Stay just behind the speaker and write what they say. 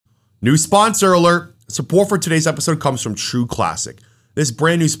New sponsor alert. Support for today's episode comes from True Classic. This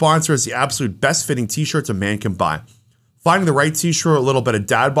brand new sponsor is the absolute best fitting t-shirts a man can buy. Finding the right t-shirt or a little bit of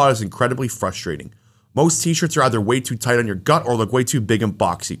dad bod is incredibly frustrating. Most t-shirts are either way too tight on your gut or look way too big and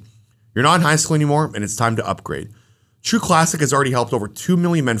boxy. You're not in high school anymore and it's time to upgrade. True Classic has already helped over 2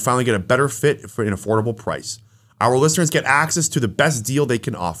 million men finally get a better fit for an affordable price. Our listeners get access to the best deal they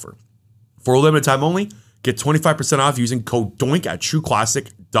can offer. For a limited time only, get 25% off using code DOINK at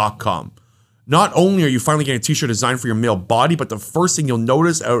trueclassic.com. Not only are you finally getting a t-shirt designed for your male body, but the first thing you'll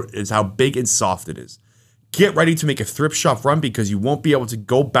notice is how big and soft it is. Get ready to make a thrift shop run because you won't be able to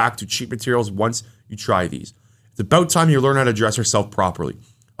go back to cheap materials once you try these. It's about time you learn how to dress yourself properly.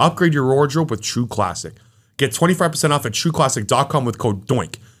 Upgrade your wardrobe with True Classic. Get 25% off at trueclassic.com with code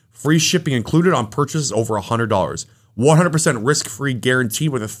DOINK. Free shipping included on purchases over $100. 100% risk-free guaranteed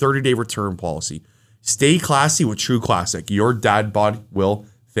with a 30-day return policy. Stay classy with True Classic. Your dad bod will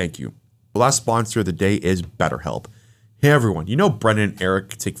thank you. The last sponsor of the day is BetterHelp. Hey everyone, you know Brendan and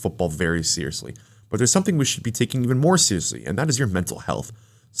Eric take football very seriously, but there's something we should be taking even more seriously, and that is your mental health.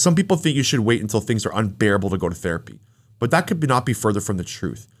 Some people think you should wait until things are unbearable to go to therapy, but that could not be further from the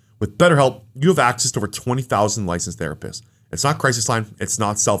truth. With BetterHelp, you have access to over 20,000 licensed therapists. It's not crisis line, it's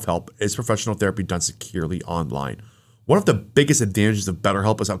not self-help, it's professional therapy done securely online. One of the biggest advantages of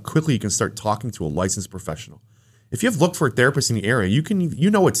BetterHelp is how quickly you can start talking to a licensed professional. If you have looked for a therapist in the area, it can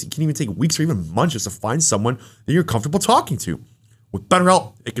even take weeks or even months just to find someone that you're comfortable talking to. With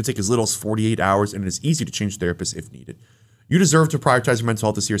BetterHelp, it can take as little as 48 hours, and it is easy to change therapists if needed. You deserve to prioritize your mental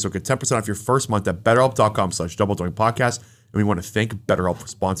health this year, so get 10% off your first month at betterhelp.com/doubledoingpodcast, and we want to thank BetterHelp for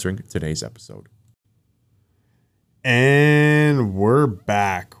sponsoring today's episode. And we're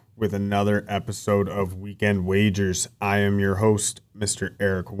back with another episode of Weekend Wagers. I am your host, Mr.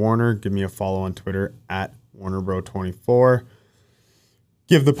 Eric Warner. Give me a follow on Twitter at WarnerBro24.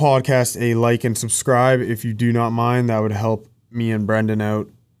 Give the podcast a like and subscribe if you do not mind. That would help me and Brendan out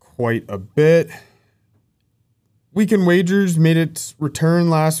quite a bit. Weekend Wagers made its return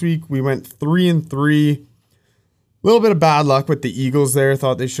last week. We went 3-3. A little bit of bad luck with the Eagles there.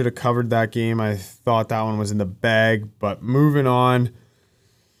 Thought they should have covered that game. I thought that one was in the bag, but moving on.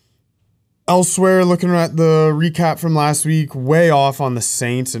 Elsewhere, looking at the recap from last week, way off on the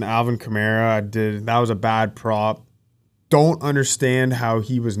Saints and Alvin Kamara. That was a bad prop. Don't understand how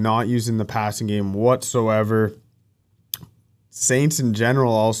he was not using the passing game whatsoever. Saints in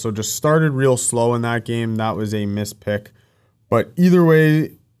general also just started real slow in that game. That was a missed pick. But either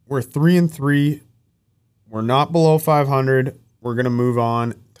way, we're 3-3. We're not below 500. We're going to move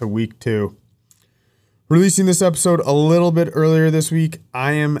on to week 2. Releasing this episode a little bit earlier this week,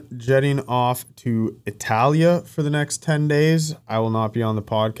 I am jetting off to Italia for the next 10 days. I will not be on the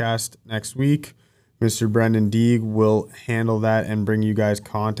podcast next week. Mr. Brendan Deeg will handle that and bring you guys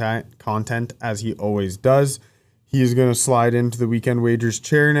content as he always does. He is going to slide into the Weekend Wagers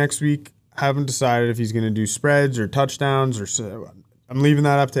chair next week. Haven't decided if he's going to do spreads or touchdowns, or I'm leaving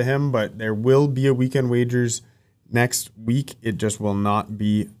that up to him, but there will be a Weekend Wagers next week. It just will not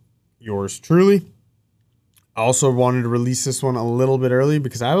be yours truly. I also wanted to release this one a little bit early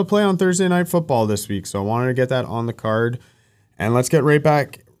because I have a play on Thursday Night Football this week, so I wanted to get that on the card. And let's get right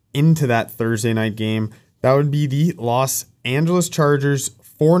back into that Thursday night game. That would be the Los Angeles Chargers,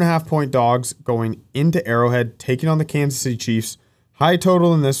 4.5-point dogs going into Arrowhead, taking on the Kansas City Chiefs. High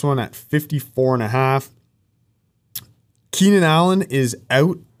total in this one at 54.5. Keenan Allen is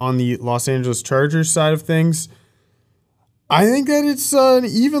out on the Los Angeles Chargers side of things. I think that it's an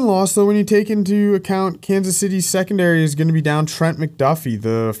even loss, though, when you take into account Kansas City's secondary is going to be down Trent McDuffie.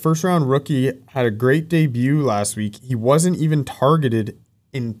 The first-round rookie had a great debut last week. He wasn't even targeted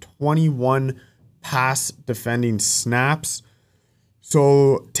in 21 pass defending snaps.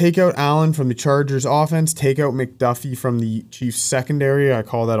 So take out Allen from the Chargers offense, take out McDuffie from the Chiefs secondary. I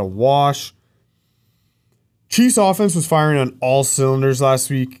call that a wash. Chiefs offense was firing on all cylinders last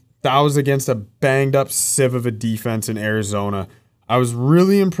week. That was against a banged-up sieve of a defense in Arizona. I was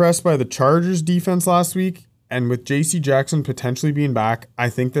really impressed by the Chargers' defense last week, and with J.C. Jackson potentially being back,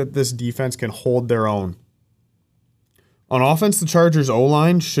 I think that this defense can hold their own. On offense, the Chargers'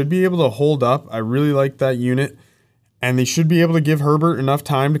 O-line should be able to hold up. I really like that unit, and they should be able to give Herbert enough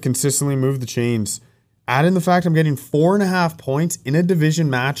time to consistently move the chains. Add in the fact I'm getting 4.5 points in a division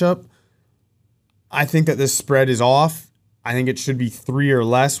matchup, I think that this spread is off. I think it should be 3 or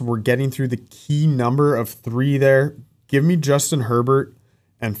less. We're getting through the key number of 3 there. Give me Justin Herbert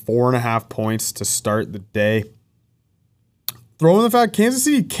and 4.5 points to start the day. Throw in the fact Kansas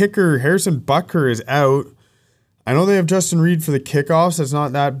City kicker Harrison Butker is out. I know they have Justin Reed for the kickoffs. That's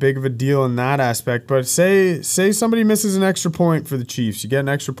not that big of a deal in that aspect. But say somebody misses an extra point for the Chiefs. You get an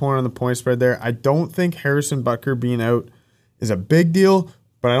extra point on the point spread there. I don't think Harrison Butker being out is a big deal,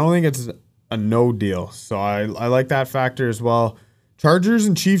 but I don't think it's a no deal. So I like that factor as well. Chargers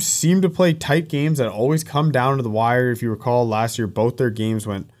and Chiefs seem to play tight games that always come down to the wire. If you recall, last year both their games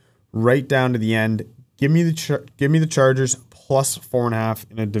went right down to the end. Give me the Chargers plus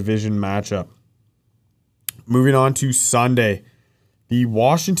 4.5 in a division matchup. Moving on to Sunday, the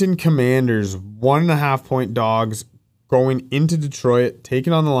Washington Commanders 1.5 point dogs going into Detroit,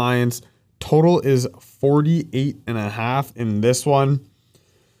 taking on the Lions. Total is 48.5 in this one.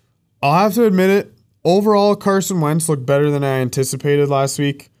 I'll have to admit it. Overall, Carson Wentz looked better than I anticipated last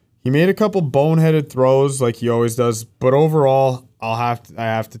week. He made a couple boneheaded throws like he always does, but overall, I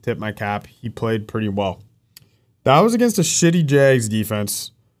have to tip my cap. He played pretty well. That was against a shitty Jags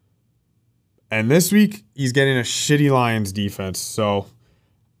defense. And this week, he's getting a shitty Lions defense. So,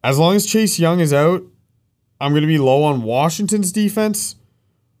 as long as Chase Young is out, I'm going to be low on Washington's defense.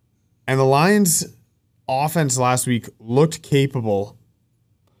 And the Lions' offense last week looked capable.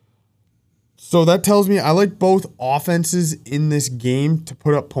 So that tells me I like both offenses in this game to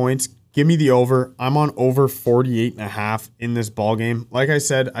put up points. Give me the over. I'm on over 48.5 in this ball game. Like I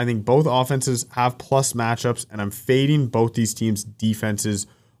said, I think both offenses have plus matchups, and I'm fading both these teams' defenses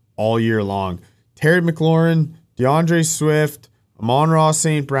all year long. Terry McLaurin, DeAndre Swift, Amon-Ra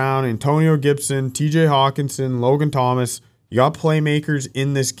St. Brown, Antonio Gibson, TJ Hawkinson, Logan Thomas. You got playmakers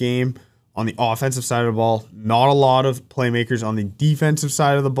in this game on the offensive side of the ball. Not a lot of playmakers on the defensive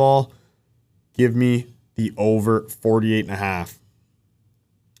side of the ball. Give me the over 48.5.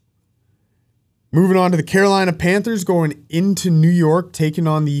 Moving on to the Carolina Panthers going into New York, taking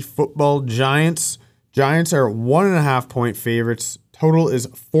on the football Giants. Giants are 1.5 point favorites. Total is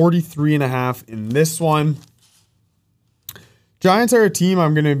 43.5 in this one. Giants are a team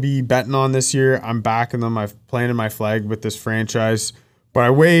I'm going to be betting on this year. I'm backing them. I've planted my flag with this franchise, but I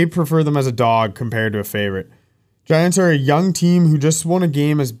way prefer them as a dog compared to a favorite. Giants are a young team who just won a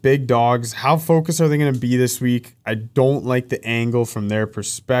game as big dogs. How focused are they going to be this week? I don't like the angle from their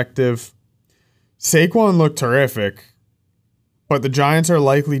perspective. Saquon looked terrific, but the Giants are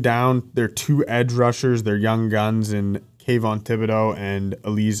likely down their two edge rushers, their young guns in Kayvon Thibodeau and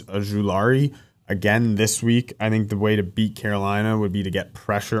Elise Ojulari. Again, this week, I think the way to beat Carolina would be to get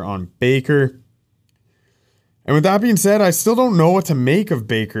pressure on Baker. And with that being said, I still don't know what to make of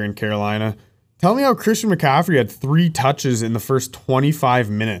Baker in Carolina. Tell me how Christian McCaffrey had 3 touches in the first 25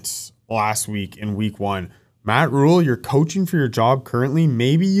 minutes last week in week 1. Matt Rule, you're coaching for your job currently.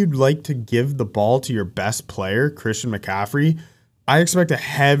 Maybe you'd like to give the ball to your best player, Christian McCaffrey. I expect a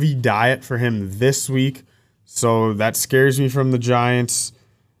heavy diet for him this week, so that scares me from the Giants.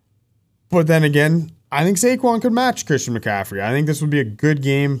 But then again, I think Saquon could match Christian McCaffrey. I think this would be a good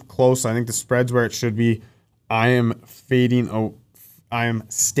game, close. I think the spread's where it should be. I am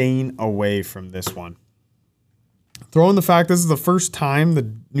staying away from this one. Throw in the fact this is the first time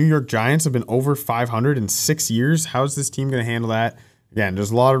the New York Giants have been over 500 in 6 years. How is this team going to handle that? Again,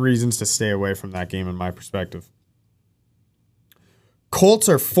 there's a lot of reasons to stay away from that game in my perspective. Colts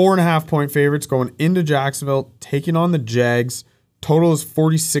are 4.5 point favorites going into Jacksonville, taking on the Jags. Total is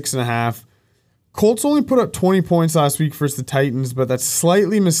 46.5. Colts only put up 20 points last week versus the Titans, but that's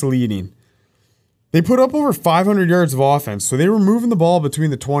slightly misleading. They put up over 500 yards of offense, so they were moving the ball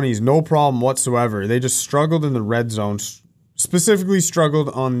between the 20s, no problem whatsoever. They just struggled in the red zone, specifically struggled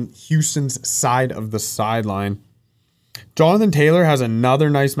on Houston's side of the sideline. Jonathan Taylor has another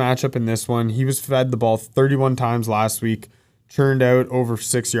nice matchup in this one. He was fed the ball 31 times last week, churned out over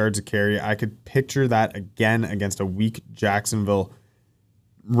 6 yards a carry. I could picture that again against a weak Jacksonville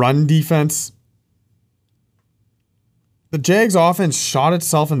run defense. The Jags offense shot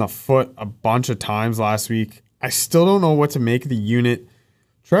itself in the foot a bunch of times last week. I still don't know what to make of the unit.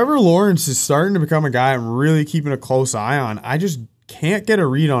 Trevor Lawrence is starting to become a guy I'm really keeping a close eye on. I just can't get a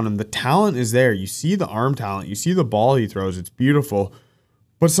read on him. The talent is there. You see the arm talent. You see the ball he throws. It's beautiful.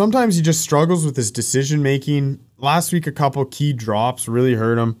 But sometimes he just struggles with his decision making. Last week, a couple key drops really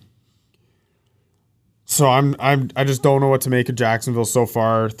hurt him. So I just don't know what to make of Jacksonville so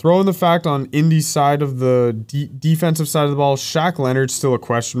far. Throw in the fact on Indy's side of the defensive side of the ball, Shaq Leonard's still a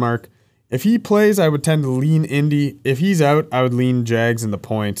question mark. If he plays, I would tend to lean Indy. If he's out, I would lean Jags in the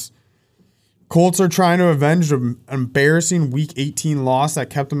points. Colts are trying to avenge an embarrassing Week 18 loss that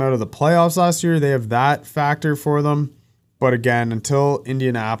kept them out of the playoffs last year. They have that factor for them. But again, until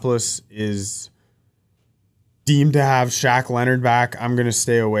Indianapolis is deemed to have Shaq Leonard back, I'm going to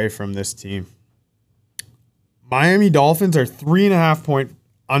stay away from this team. Miami Dolphins are 3.5 point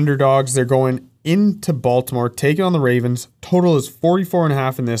underdogs. They're going into Baltimore, taking on the Ravens. Total is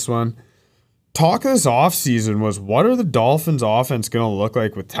 44.5 in this one. Talk of this offseason was, what are the Dolphins' offense going to look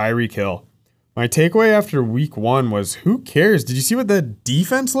like with Tyreek Hill? My takeaway after week 1 was, who cares? Did you see what the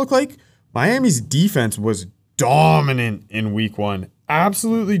defense looked like? Miami's defense was dominant in week 1.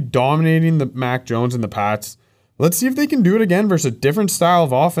 Absolutely dominating the Mac Jones and the Pats. Let's see if they can do it again versus a different style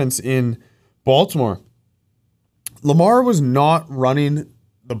of offense in Baltimore. Lamar was not running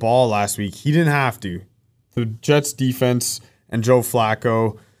the ball last week. He didn't have to. The Jets defense and Joe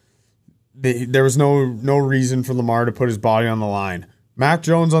Flacco, there was no reason for Lamar to put his body on the line. Mac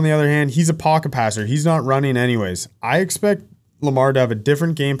Jones, on the other hand, he's a pocket passer. He's not running anyways. I expect Lamar to have a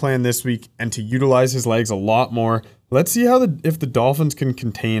different game plan this week and to utilize his legs a lot more. Let's see if the Dolphins can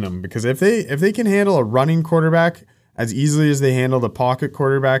contain him, because if they can handle a running quarterback as easily as they handled a pocket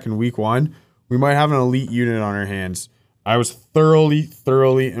quarterback in week 1, we might have an elite unit on our hands. I was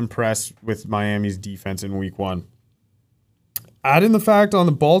thoroughly impressed with Miami's defense in week 1. Add in the fact on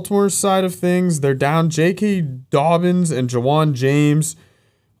the Baltimore side of things, they're down J.K. Dobbins and Jawan James.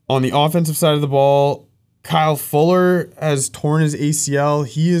 On the offensive side of the ball, Kyle Fuller has torn his ACL.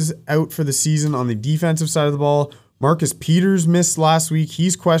 He is out for the season. On the defensive side of the ball, Marcus Peters missed last week.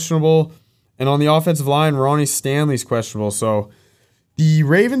 He's questionable. And on the offensive line, Ronnie Stanley's questionable. So the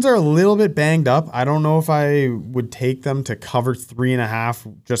Ravens are a little bit banged up. I don't know if I would take them to cover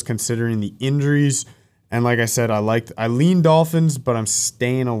 3.5, just considering the injuries. And like I said, I lean Dolphins, but I'm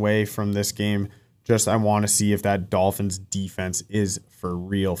staying away from this game. Just I want to see if that Dolphins defense is for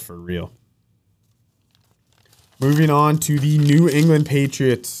real. Moving on to the New England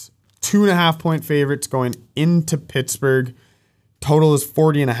Patriots. 2.5 point favorites going into Pittsburgh. Total is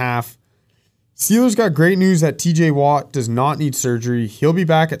 40.5. Steelers got great news that TJ Watt does not need surgery. He'll be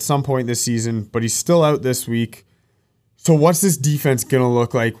back at some point this season, but he's still out this week. So what's this defense going to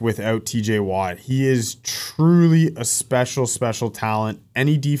look like without TJ Watt? He is truly a special talent.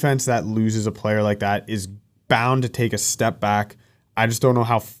 Any defense that loses a player like that is bound to take a step back. I just don't know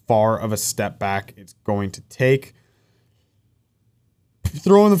how far of a step back it's going to take.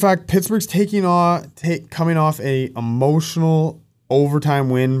 Throw in the fact Pittsburgh's coming off a emotional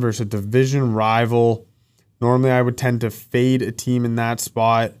overtime win versus a division rival. Normally I would tend to fade a team in that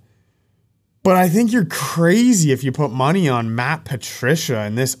spot. But I think you're crazy if you put money on Matt Patricia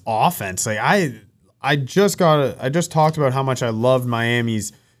in this offense. Like I just talked about how much I loved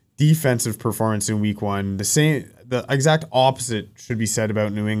Miami's defensive performance in week 1. The exact opposite should be said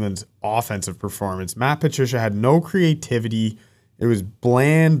about New England's offensive performance. Matt Patricia had no creativity. It was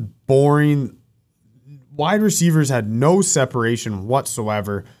bland, boring. Wide receivers had no separation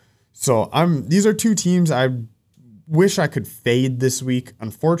whatsoever. So these are two teams I wish I could fade this week.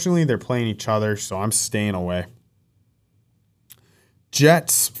 Unfortunately, they're playing each other, so I'm staying away.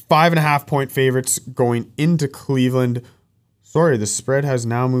 Jets, 5.5 point favorites going into Cleveland. Sorry, the spread has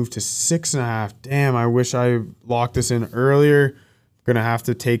now moved to 6.5. Damn, I wish I locked this in earlier. Going to have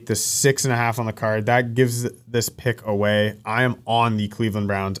to take the 6.5 on the card. That gives this pick away. I am on the Cleveland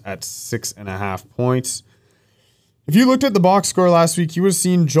Browns at 6.5 points. If you looked at the box score last week, you would have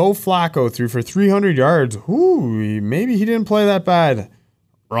seen Joe Flacco threw for 300 yards. Ooh, maybe he didn't play that bad.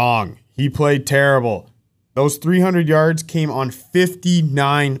 Wrong. He played terrible. Those 300 yards came on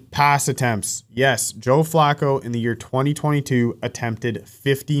 59 pass attempts. Yes, Joe Flacco in the year 2022 attempted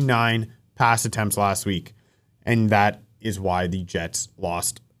 59 pass attempts last week. And that is why the Jets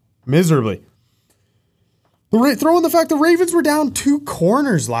lost miserably. Throw in the fact the Ravens were down 2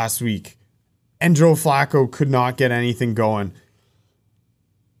 corners last week. And Joe Flacco could not get anything going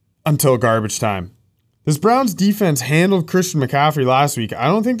until garbage time. This Browns defense handled Christian McCaffrey last week. I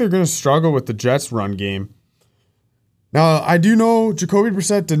don't think they're going to struggle with the Jets run game. Now, I do know Jacoby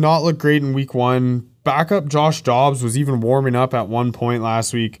Brissett did not look great in week 1. Backup Josh Dobbs was even warming up at one point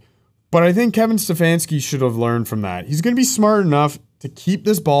last week. But I think Kevin Stefanski should have learned from that. He's going to be smart enough to keep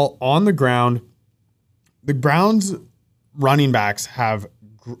this ball on the ground. The Browns running backs have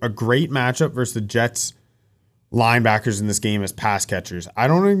a great matchup versus the Jets linebackers in this game as pass catchers. I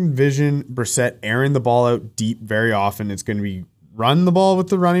don't envision Brissett airing the ball out deep very often. It's going to be run the ball with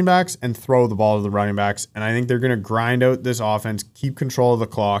the running backs and throw the ball to the running backs. And I think they're going to grind out this offense, keep control of the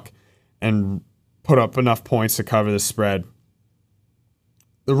clock, and put up enough points to cover the spread.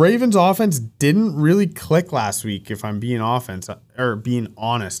 The Ravens offense didn't really click last week, if I'm being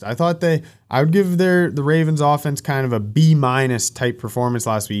honest. I thought I would give the Ravens offense kind of a B- type performance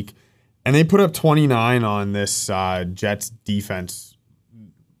last week, and they put up 29 on this Jets defense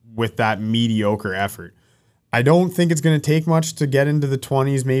with that mediocre effort. I don't think it's going to take much to get into the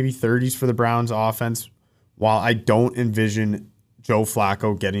 20s, maybe 30s for the Browns offense, while I don't envision Joe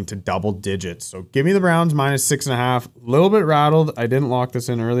Flacco getting to double digits. So give me the Browns minus 6.5. A little bit rattled. I didn't lock this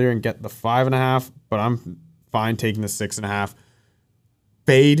in earlier and get the 5.5, but I'm fine taking the 6.5.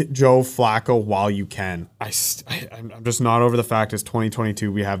 Fade Joe Flacco while you can. I'm just not over the fact it's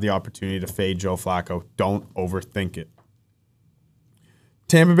 2022. We have the opportunity to fade Joe Flacco. Don't overthink it.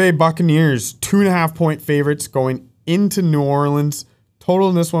 Tampa Bay Buccaneers, 2.5-point favorites going into New Orleans. Total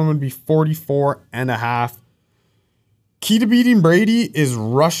in this one would be 44.5. Key to beating Brady is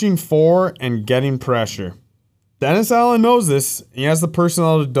rushing for and getting pressure. Dennis Allen knows this. He has the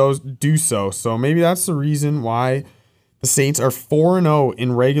personnel to do so. So maybe that's the reason why the Saints are 4-0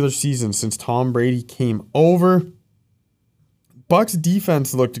 in regular season since Tom Brady came over. Bucs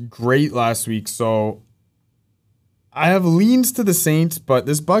defense looked great last week, so I have leans to the Saints, but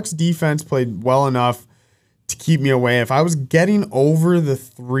this Bucs defense played well enough to keep me away. If I was getting over the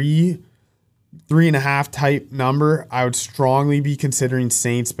 3.5 type number, I would strongly be considering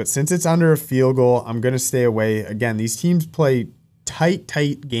Saints, but since it's under a field goal, I'm going to stay away. Again, these teams play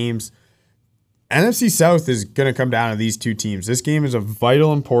tight games. NFC South is going to come down to these two teams. This game is of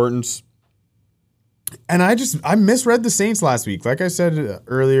vital importance. And I misread the Saints last week. Like I said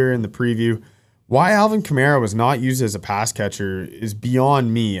earlier in the preview, why Alvin Kamara was not used as a pass catcher is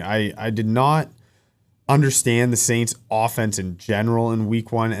beyond me. I did not understand the Saints offense in general in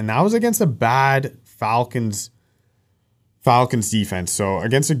week 1, and that was against a bad Falcons defense. So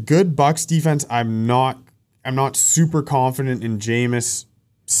against a good Bucs defense, I'm not super confident in Jameis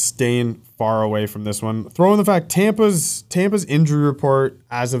staying far away from this one. Throw in the fact Tampa's injury report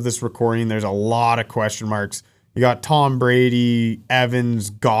as of this recording, there's a lot of question marks. You got Tom Brady, Evans,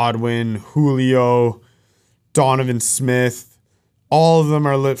 Godwin, Julio, Donovan Smith. All of them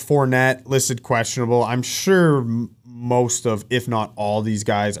are Fournette listed questionable. I'm sure most of, if not all, these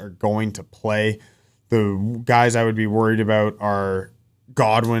guys are going to play. The guys I would be worried about are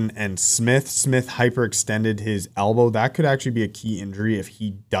Godwin and Smith. Smith hyperextended his elbow. That could actually be a key injury if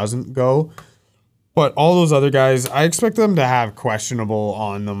he doesn't go. But all those other guys, I expect them to have questionable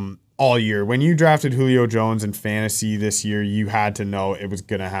on them all year. When you drafted Julio Jones in fantasy this year, you had to know it was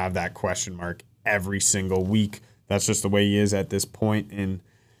going to have that question mark every single week. That's just the way he is at this point in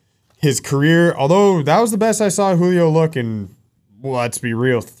his career. Although that was the best I saw Julio look in, well, let's be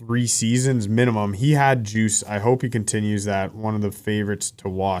real, 3 seasons minimum. He had juice. I hope he continues that. One of the favorites to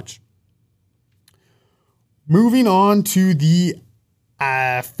watch. Moving on to the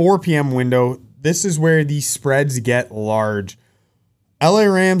 4 p.m. window. This is where the spreads get large. LA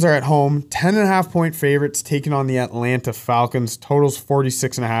Rams are at home, 10.5-point favorites taking on the Atlanta Falcons. Totals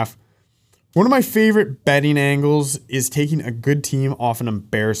 46.5. One of my favorite betting angles is taking a good team off an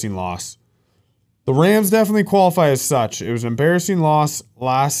embarrassing loss. The Rams definitely qualify as such. It was an embarrassing loss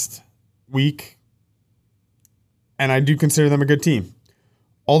last week, and I do consider them a good team.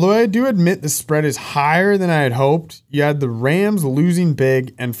 Although I do admit the spread is higher than I had hoped, you had the Rams losing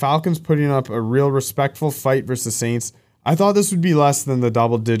big and Falcons putting up a real respectful fight versus the Saints. I thought this would be less than the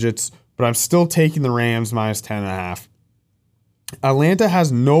double digits, but I'm still taking the Rams minus 10.5. Atlanta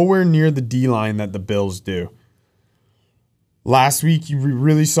has nowhere near the D-line that the Bills do. Last week, you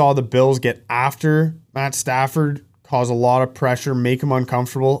really saw the Bills get after Matt Stafford, cause a lot of pressure, make him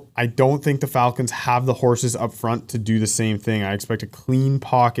uncomfortable. I don't think the Falcons have the horses up front to do the same thing. I expect a clean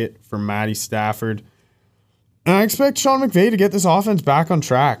pocket for Matty Stafford. And I expect Sean McVay to get this offense back on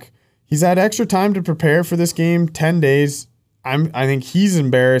track. He's had extra time to prepare for this game, 10 days. I think he's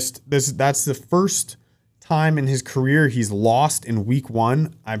embarrassed. That's the first time in his career he's lost in week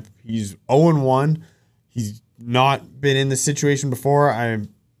 1. He's 0-1. He's not been in this situation before. I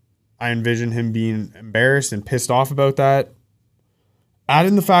envision him being embarrassed and pissed off about that. Add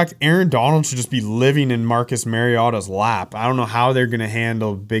in the fact Aaron Donald should just be living in Marcus Mariota's lap. I don't know how they're going to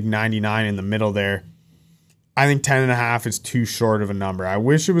handle big 99 in the middle there. I think 10.5 is too short of a number. I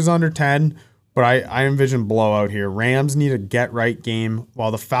wish it was under 10, but I envision blowout here. Rams need a get-right game, while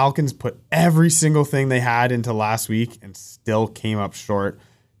the Falcons put every single thing they had into last week and still came up short.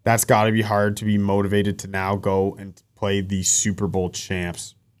 That's got to be hard to be motivated to now go and play the Super Bowl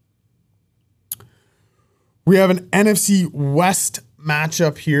champs. We have an NFC West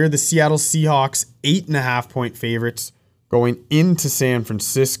matchup here. The Seattle Seahawks, 8.5-point favorites going into San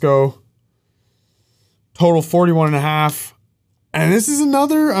Francisco. Total 41.5. And this is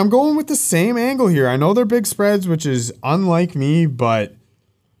another, I'm going with the same angle here. I know they're big spreads, which is unlike me, but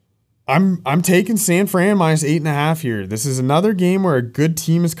I'm taking San Fran minus 8.5 here. This is another game where a good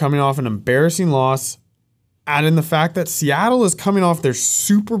team is coming off an embarrassing loss. Add in the fact that Seattle is coming off their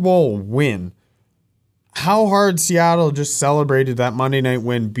Super Bowl win. How hard Seattle just celebrated that Monday night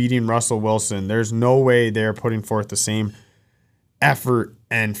win beating Russell Wilson. There's no way they're putting forth the same effort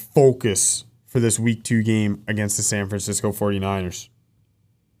and focus for this week 2 game against the San Francisco 49ers.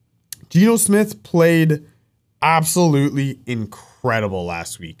 Geno Smith played absolutely incredible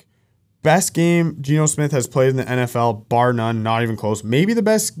last week. Best game Geno Smith has played in the NFL, bar none, not even close. Maybe the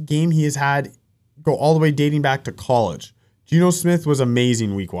best game he has had go all the way dating back to college. Geno Smith was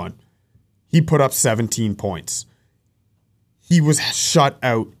amazing week 1. He put up 17 points. He was shut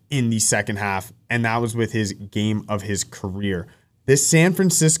out in the second half, and that was with his game of his career. This San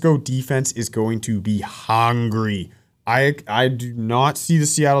Francisco defense is going to be hungry. I do not see the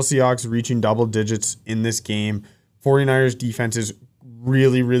Seattle Seahawks reaching double digits in this game. 49ers defense is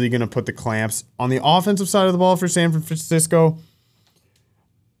really, really going to put the clamps on the offensive side of the ball for San Francisco.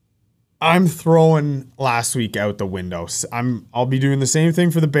 I'm throwing last week out the window. I'll be doing the same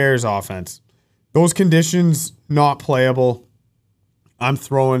thing for the Bears offense. Those conditions, not playable. I'm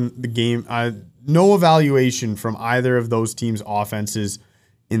throwing the game. No evaluation from either of those teams' offenses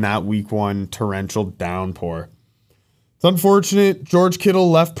in that week 1 torrential downpour. It's unfortunate. George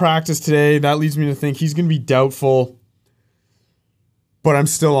Kittle left practice today. That leads me to think he's going to be doubtful. But I'm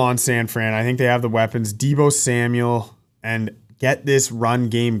still on San Fran. I think they have the weapons. Deebo Samuel, and get this run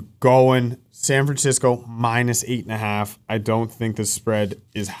game going. San Francisco minus 8.5. I don't think the spread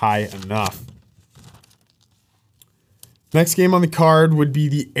is high enough. Next game on the card would be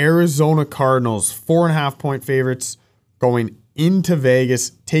the Arizona Cardinals. 4.5 point favorites going into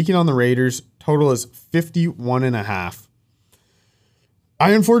Vegas, taking on the Raiders. Total is 51.5.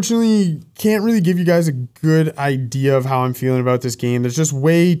 I unfortunately can't really give you guys a good idea of how I'm feeling about this game. There's just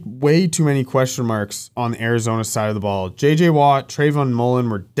way too many question marks on the Arizona side of the ball. J.J. Watt, Trayvon Mullen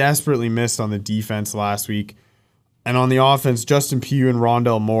were desperately missed on the defense last week. And on the offense, Justin Pugh and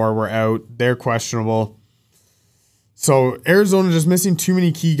Rondell Moore were out. They're questionable. So Arizona just missing too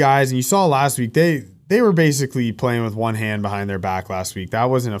many key guys. And you saw last week, they were basically playing with one hand behind their back last week.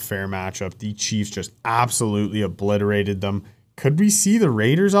 That wasn't a fair matchup. The Chiefs just absolutely obliterated them. Could we see the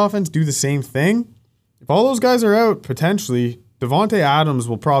Raiders offense do the same thing? If all those guys are out, potentially, Devontae Adams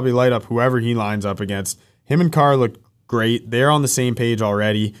will probably light up whoever he lines up against. Him and Carr look great. They're on the same page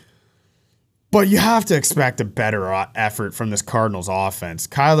already. But you have to expect a better effort from this Cardinals offense.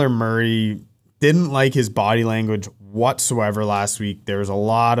 Kyler Murray didn't like his body language whatsoever last week. There was a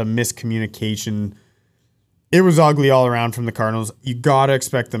lot of miscommunication. It was ugly all around from the Cardinals. You got to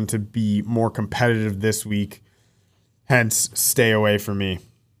expect them to be more competitive this week. Hence, stay away from me.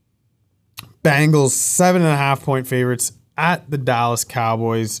 Bengals, 7.5 point favorites at the Dallas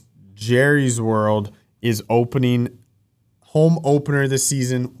Cowboys. Jerry's World is opening home opener this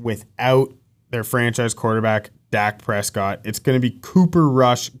season without their franchise quarterback, Dak Prescott. It's going to be Cooper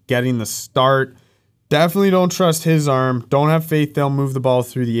Rush getting the start. Definitely don't trust his arm. Don't have faith they'll move the ball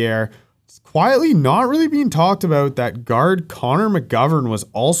through the air. It's quietly not really being talked about that guard Connor McGovern was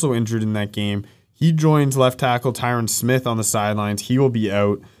also injured in that game. He joins left tackle Tyron Smith on the sidelines. He will be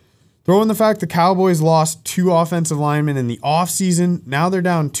out. Throw in the fact the Cowboys lost 2 offensive linemen in the offseason. Now they're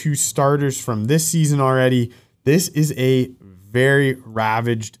down 2 starters from this season already. This is a very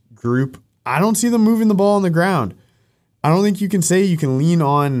ravaged group. I don't see them moving the ball on the ground. I don't think you can say you can lean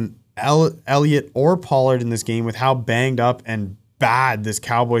on Elliott or Pollard in this game with how banged up and bad this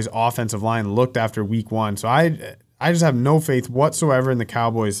Cowboys offensive line looked after week 1. So I just have no faith whatsoever in the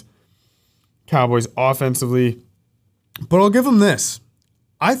Cowboys offensively. But I'll give them this.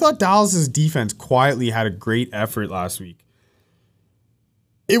 I thought Dallas's defense quietly had a great effort last week.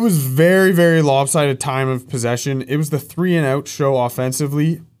 It was very, very lopsided time of possession. It was the 3-and-out show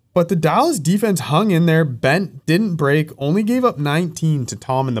offensively. But the Dallas defense hung in there, bent, didn't break, only gave up 19 to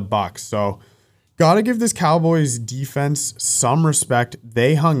Tom and the Bucks. So got to give this Cowboys defense some respect.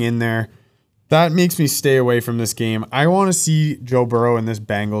 They hung in there. That makes me stay away from this game. I want to see Joe Burrow and this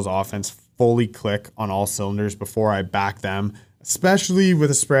Bengals offense fully click on all cylinders before I back them, especially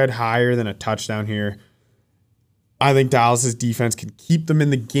with a spread higher than a touchdown here. I think Dallas's defense can keep them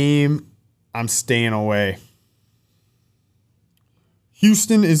in the game. I'm staying away.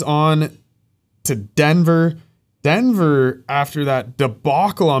 Houston is on to Denver. Denver, after that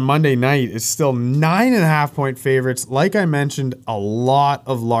debacle on Monday night, is still 9.5 point favorites. Like I mentioned, a lot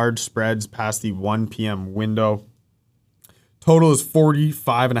of large spreads past the 1 p.m. window. Total is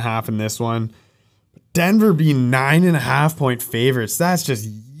 45.5 in this one. Denver being 9.5 point favorites, that's just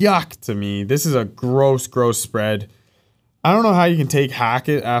yuck to me. This is a gross spread. I don't know how you can take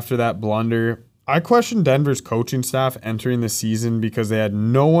Hackett after that blunder. I question Denver's coaching staff entering the season because they had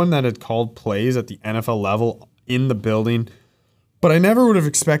no one that had called plays at the NFL level in the building. But I never would have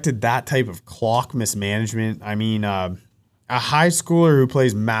expected that type of clock mismanagement. I mean, a high schooler who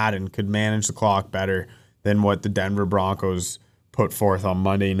plays Madden could manage the clock better than what the Denver Broncos put forth on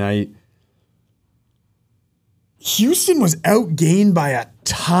Monday night. Houston was outgained by a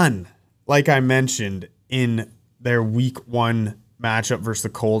ton, like I mentioned, in their week 1 matchup versus the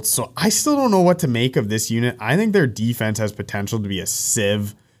Colts. So I still don't know what to make of this unit. I think their defense has potential to be a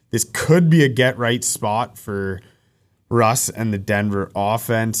sieve. This could be a get-right spot for Russ and the Denver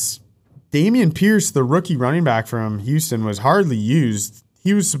offense. Dameon Pierce, the rookie running back from Houston, was hardly used.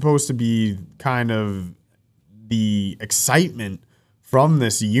 He was supposed to be kind of the excitement from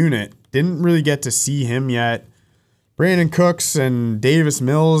this unit. Didn't really get to see him yet. Brandon Cooks and Davis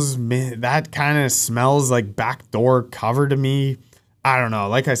Mills, man, that kind of smells like backdoor cover to me. I don't know.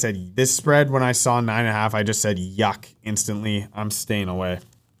 Like I said, this spread, when I saw 9.5, I just said yuck instantly. I'm staying away.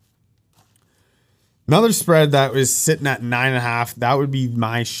 Another spread that was sitting at 9.5, that would be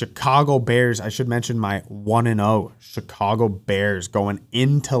my Chicago Bears. I should mention my 1-0 Chicago Bears going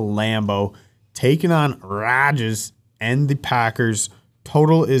into Lambeau, taking on Rodgers and the Packers.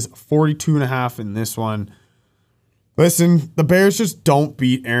 Total is 42.5 in this one. Listen, the Bears just don't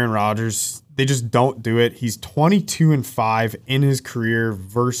beat Aaron Rodgers. They just don't do it. He's 22-5 in his career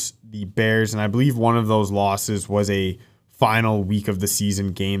versus the Bears, and I believe one of those losses was a final week of the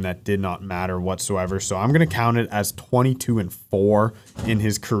season game that did not matter whatsoever. So I'm going to count it as 22-4 in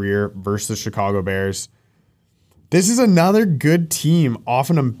his career versus the Chicago Bears. This is another good team off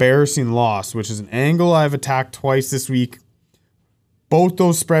an embarrassing loss, which is an angle I've attacked twice this week. Both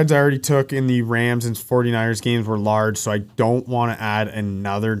those spreads I already took in the Rams and 49ers games were large, so I don't want to add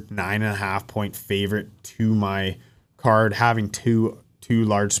another 9.5 point favorite to my card. Having two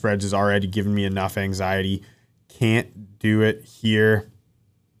large spreads is already giving me enough anxiety. Can't do it here.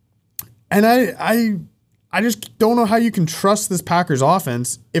 And I just don't know how you can trust this Packers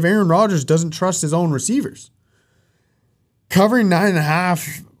offense if Aaron Rodgers doesn't trust his own receivers. Covering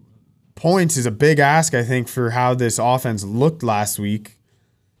 9.5 points is a big ask, I think, for how this offense looked last week.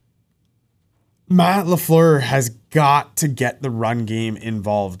 Matt LaFleur has got to get the run game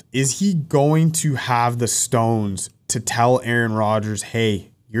involved. Is he going to have the stones to tell Aaron Rodgers,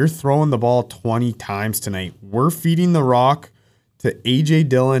 hey, you're throwing the ball 20 times tonight. We're feeding the rock to A.J.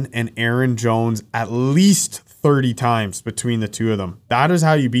 Dillon and Aaron Jones at least 30 times between the two of them. That is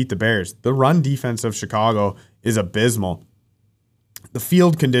how you beat the Bears. The run defense of Chicago is abysmal. The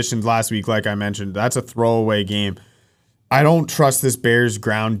field conditions last week, like I mentioned, that's a throwaway game. I don't trust this Bears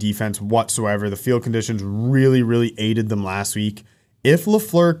ground defense whatsoever. The field conditions really, really aided them last week. If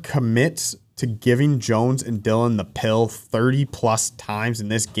LaFleur commits to giving Jones and Dillon the pill 30 plus times in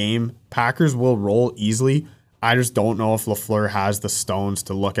this game, Packers will roll easily. I just don't know if LaFleur has the stones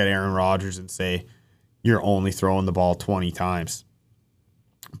to look at Aaron Rodgers and say, you're only throwing the ball 20 times.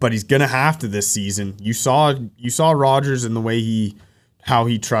 But he's going to have to this season. You saw Rodgers in the way how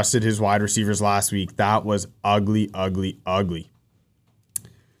he trusted his wide receivers last week. That was ugly, ugly, ugly.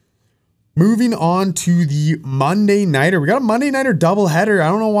 Moving on to the Monday Nighter. We got a Monday Nighter doubleheader. I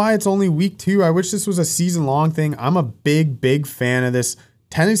don't know why it's only week 2. I wish this was a season-long thing. I'm a big, big fan of this.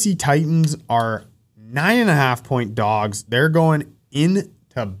 Tennessee Titans are 9.5 point dogs. They're going into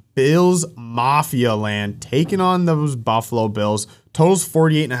Bills Mafia land, taking on those Buffalo Bills. Total's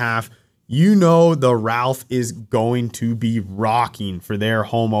 48.5. You know the Ralph is going to be rocking for their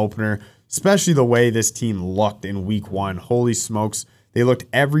home opener, especially the way this team looked in week 1. Holy smokes. They looked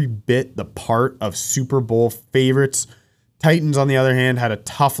every bit the part of Super Bowl favorites. Titans, on the other hand, had a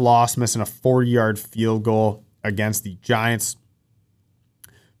tough loss, missing a 40-yard field goal against the Giants.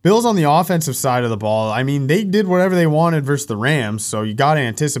 Bills on the offensive side of the ball, I mean, they did whatever they wanted versus the Rams, so you got to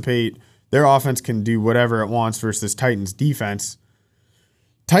anticipate their offense can do whatever it wants versus this Titans defense.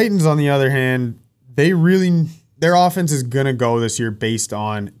 Titans, on the other hand, their offense is going to go this year based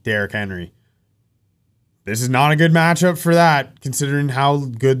on Derrick Henry. This is not a good matchup for that, considering how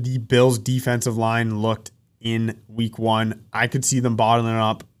good the Bills' defensive line looked in week 1. I could see them bottling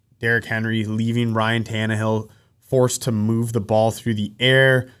up Derrick Henry, leaving Ryan Tannehill forced to move the ball through the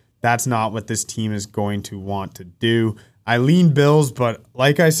air. That's not what this team is going to want to do. I lean Bills, but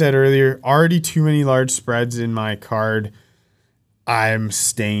like I said earlier, already too many large spreads in my card. I'm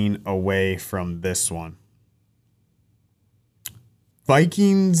staying away from this one.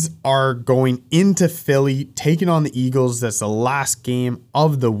 Vikings are going into Philly, taking on the Eagles. That's the last game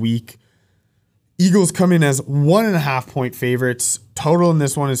of the week. Eagles come in as 1.5 point favorites. Total in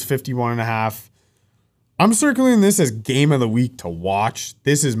this one is 51.5. I'm circling this as game of the week to watch.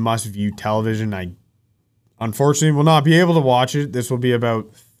 This is must-view television. I unfortunately will not be able to watch it. This will be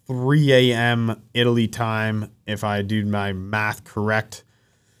about 3 a.m. Italy time, if I do my math correct.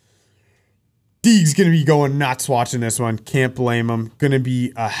 Deeg's going to be going nuts watching this one. Can't blame him. Going to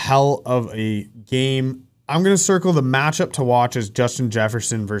be a hell of a game. I'm going to circle the matchup to watch as Justin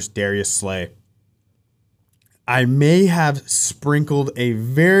Jefferson versus Darius Slay. I may have sprinkled a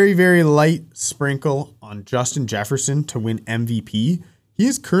very, very light sprinkle on Justin Jefferson to win MVP. He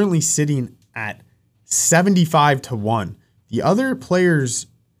is currently sitting at 75-1. The other players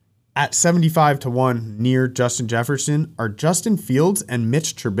at 75-1 near Justin Jefferson are Justin Fields and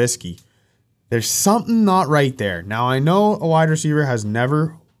Mitch Trubisky. There's something not right there. Now, I know a wide receiver has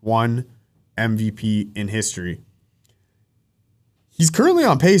never won MVP in history. He's currently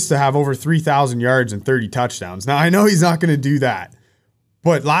on pace to have over 3,000 yards and 30 touchdowns. Now, I know he's not going to do that.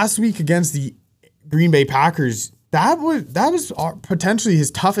 But last week against the Green Bay Packers, that was potentially his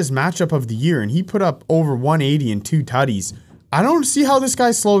toughest matchup of the year, and he put up over 180 and 2 tutties. I don't see how this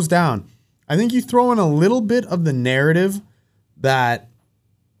guy slows down. I think you throw in a little bit of the narrative that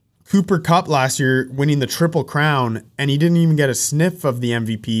Cooper Kupp last year winning the Triple Crown, and he didn't even get a sniff of the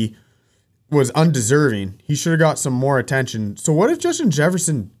MVP, was undeserving. He should have got some more attention. So what if Justin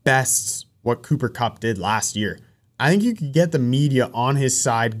Jefferson bests what Cooper Kupp did last year? I think you could get the media on his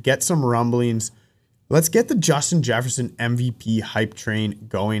side, get some rumblings. Let's get the Justin Jefferson MVP hype train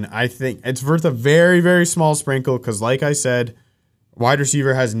going. I think it's worth a very, very small sprinkle because, like I said, wide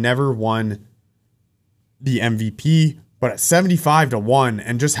receiver has never won the MVP. But at 75-1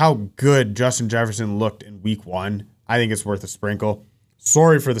 and just how good Justin Jefferson looked in week 1, I think it's worth a sprinkle.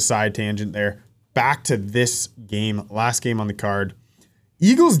 Sorry for the side tangent there. Back to this game, last game on the card.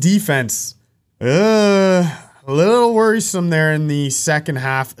 Eagles defense, a little worrisome there in the second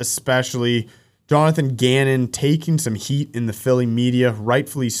half, especially. Jonathan Gannon taking some heat in the Philly media,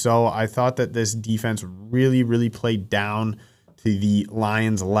 rightfully so. I thought that this defense really, really played down to the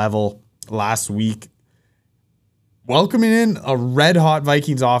Lions level last week. Welcoming in a red-hot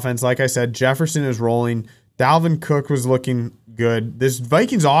Vikings offense. Like I said, Jefferson is rolling. Dalvin Cook was looking good. This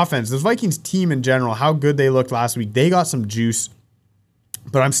Vikings offense, this Vikings team in general, how good they looked last week. They got some juice,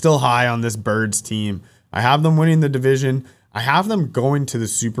 but I'm still high on this Birds team. I have them winning the division. I have them going to the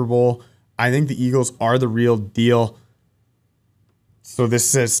Super Bowl. I think the Eagles are the real deal. So this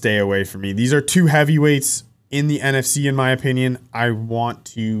says stay away from me. These are two heavyweights in the NFC, in my opinion. I want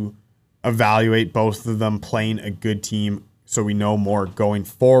to evaluate both of them playing a good team so we know more going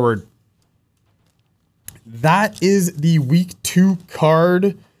forward. That is the week 2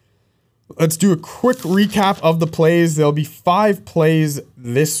 card. Let's do a quick recap of the plays. There'll be 5 plays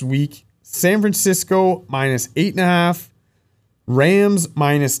this week. San Francisco minus 8.5. Rams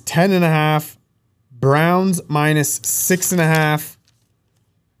minus 10.5. Browns minus 6.5.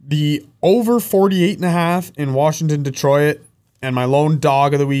 The over 48.5 in Washington, Detroit. And my lone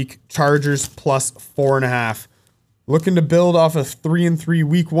dog of the week, Chargers plus 4.5. Looking to build off a 3-3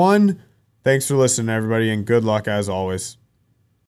 week 1. Thanks for listening, everybody, and good luck as always.